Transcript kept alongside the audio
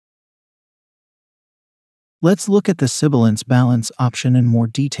Let's look at the sibilance balance option in more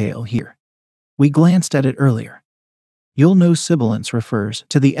detail here. We glanced at it earlier. You'll know sibilance refers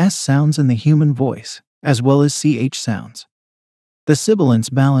to the S sounds in the human voice, as well as CH sounds. The sibilance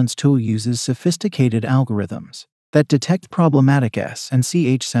balance tool uses sophisticated algorithms that detect problematic S and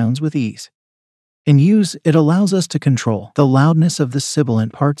CH sounds with ease. In use, it allows us to control the loudness of the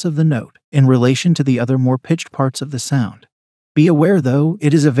sibilant parts of the note in relation to the other more pitched parts of the sound. Be aware, though,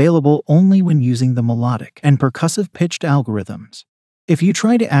 it is available only when using the melodic and percussive pitched algorithms. If you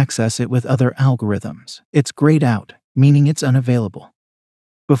try to access it with other algorithms, it's grayed out, meaning it's unavailable.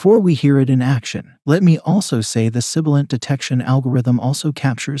 Before we hear it in action, let me also say the sibilant detection algorithm also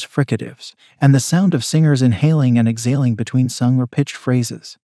captures fricatives and the sound of singers inhaling and exhaling between sung or pitched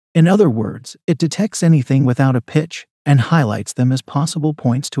phrases. In other words, it detects anything without a pitch and highlights them as possible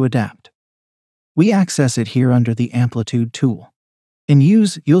points to adapt. We access it here under the amplitude tool. In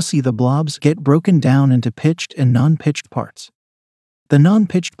use, you'll see the blobs get broken down into pitched and non-pitched parts. The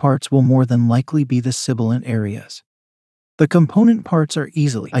non-pitched parts will more than likely be the sibilant areas. The component parts are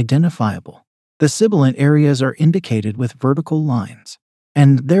easily identifiable. The sibilant areas are indicated with vertical lines,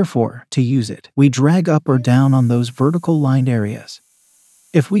 and therefore, to use it, we drag up or down on those vertical lined areas.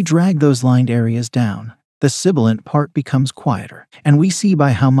 If we drag those lined areas down, the sibilant part becomes quieter, and we see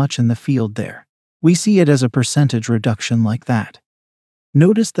by how much in the field there. We see it as a percentage reduction like that.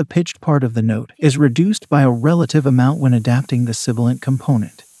 Notice the pitched part of the note is reduced by a relative amount when adapting the sibilant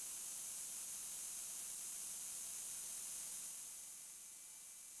component.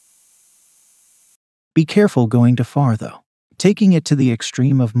 Be careful going too far, though. Taking it to the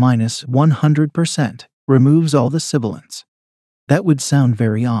extreme of -100% removes all the sibilance. That would sound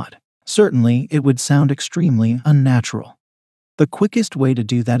very odd. Certainly, it would sound extremely unnatural. The quickest way to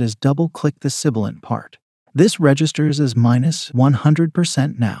do that is double-click the sibilant part. This registers as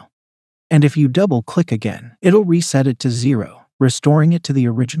 -100% now. And if you double-click again, it'll reset it to 0, restoring it to the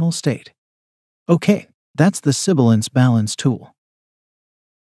original state. Okay, that's the sibilance balance tool.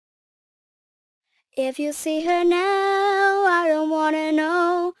 If you see her now, I don't want to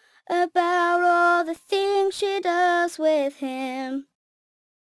know about all the things she does with him.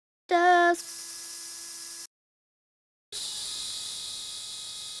 About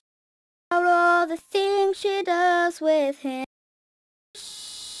all the things she does with him.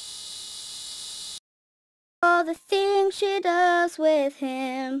 All the things she does with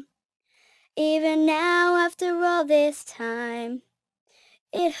him. Even now, after all this time,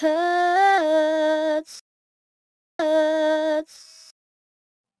 it hurts.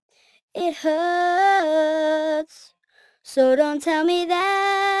 It hurts. So don't tell me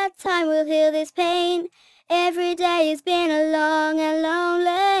that time will heal this pain. Every day has been a long and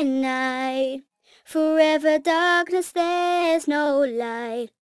lonely night. Forever darkness, there's no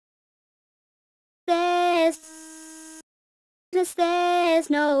light. There's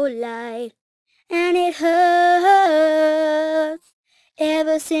no light. And it hurts.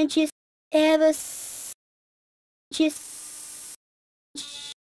 Ever since you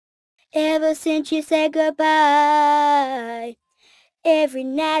said goodbye. Every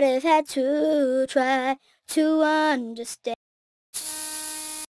night I've had to try to understand.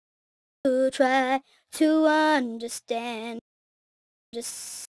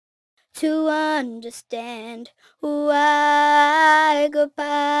 To understand why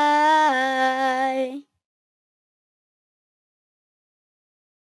goodbye.